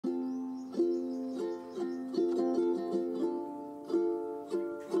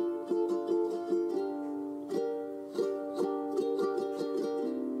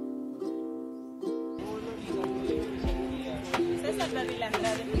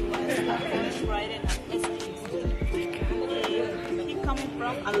Andrade was a poet, writer, and essayist. He comes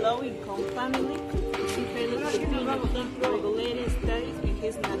from a low-income family. He failed regulated studies in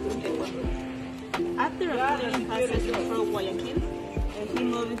his native Ecuador. After a fleeting passage through Guayaquil, he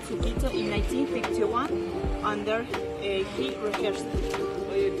moved to Quito in 1951, and there he rehearsed.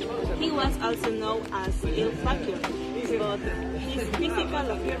 He was also known as Il Fakir, but his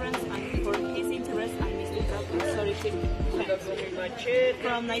physical appearance and for his interest and mystical exotic facts.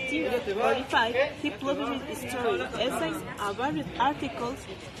 From 1945, he published stories, essays, and various articles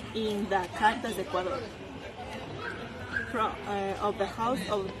in the Cartas de Ecuador of the House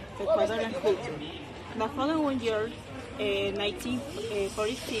of Ecuadorian Culture. The following year,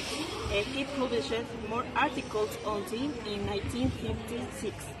 1946, he published more articles on him in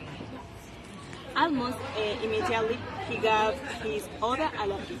 1956. Almost immediately, he gave his Oda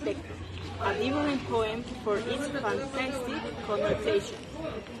al Arquitecto, a different poem for its fantastic connotation.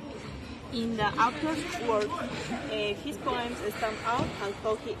 In the author's work, his poems stand out,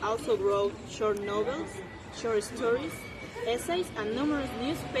 although he also wrote short novels, short stories, essays, and numerous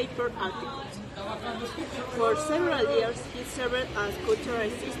newspaper articles. For several years, he served as cultural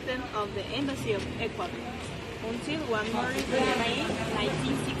assistant of the Embassy of Ecuador, until one morning in May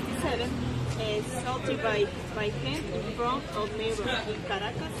 1967, assaulted by him in front of neighbors in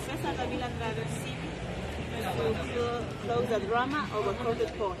Caracas, Cesar Davila Andrade city to close the drama of a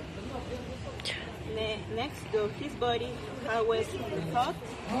quoted poem. Next to his body, Howes thought,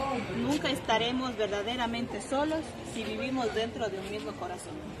 nunca estaremos verdaderamente solos si vivimos dentro de un mismo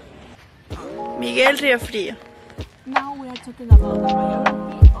corazón. Miguel Riofrio. Now we are talking about the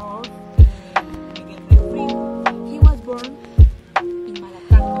biography of Miguel Riofrio. He was born in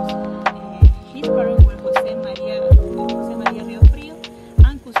Malacaños. His parents were José María Riofrio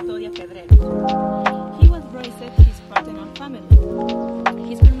and Custodia Pedrero. He was raised in his paternal family.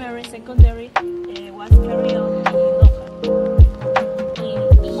 His primary and secondary was carried on in Loja. In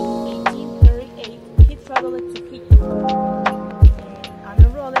 1838, he traveled to Quito and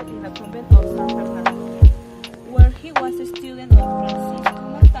enrolled in the convent of San Fernando, where he was a student of Francisco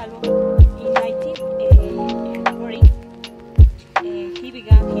Montalvo. In 1940, he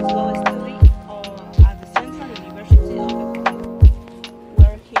began his law study at the Central University of Ecuador,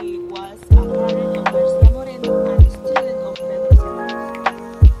 where he was a partner of Garcia Moreno and a student of Pedro Cesar,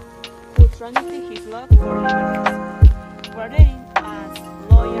 who transmitted his love for liberties. Graduating as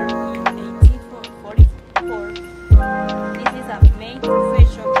lawyer in 1844, this is a main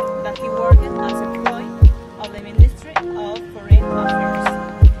profession that he worked as employee of the Ministry of Foreign Affairs.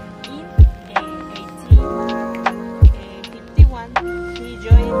 In 1851, he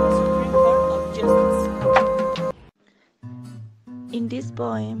joined the Supreme Court of Justice. In this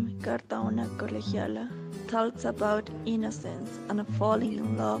poem, Carta a una colegiala talks about innocence and falling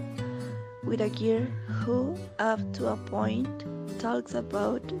in love with a girl who, up to a point, talks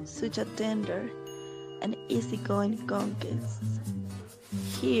about such a tender and easygoing conquest.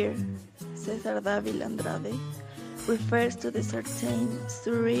 Here, Cesar Davila Andrade refers to the certain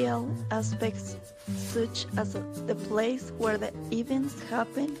surreal aspects such as the place where the events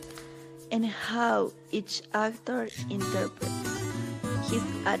happen and how each actor interprets his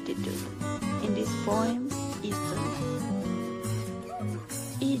attitude in these poems easily.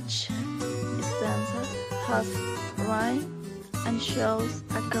 Each stanza has rhyme and shows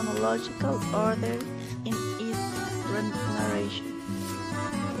a chronological order in its narration.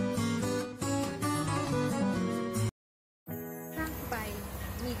 By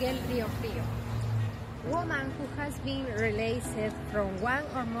Miguel Riofrio. Woman who has been released from one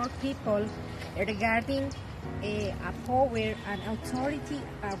or more people regarding a power, an authority,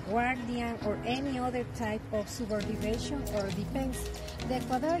 a guardian, or any other type of subordination or defense. The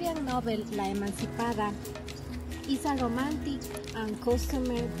Ecuadorian novel La Emancipada is a romantic and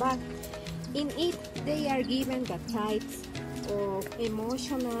customary book. In it, they are given the types of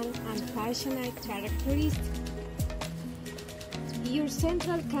emotional and passionate characteristics. Your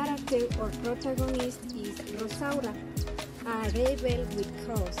central character or protagonist is Rosaura, a rebel with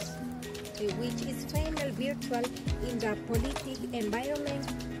cause, which is female virtual in the political environment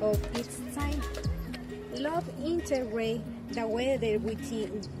of its time. Love integrates the weather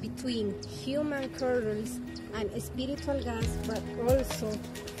between human quarrels and spiritual gas, but also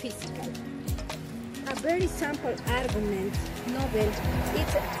physical. A very simple argument novel,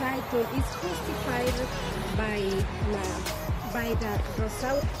 its title is justified by the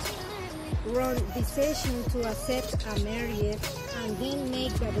Rosaura's wrong decision to accept a marriage and then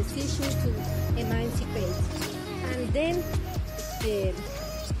make the decision to emancipate and then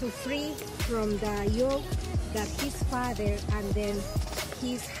to free from the yoke that his father and then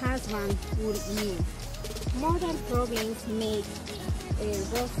his husband would live. Modern problems make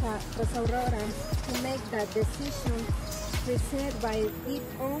Rosa Aurora to make that decision preserved by its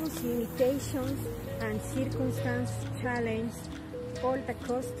own limitations and circumstance challenge all the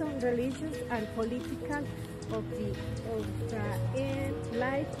custom, religious and political of the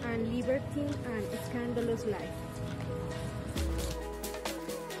life and libertine and scandalous life.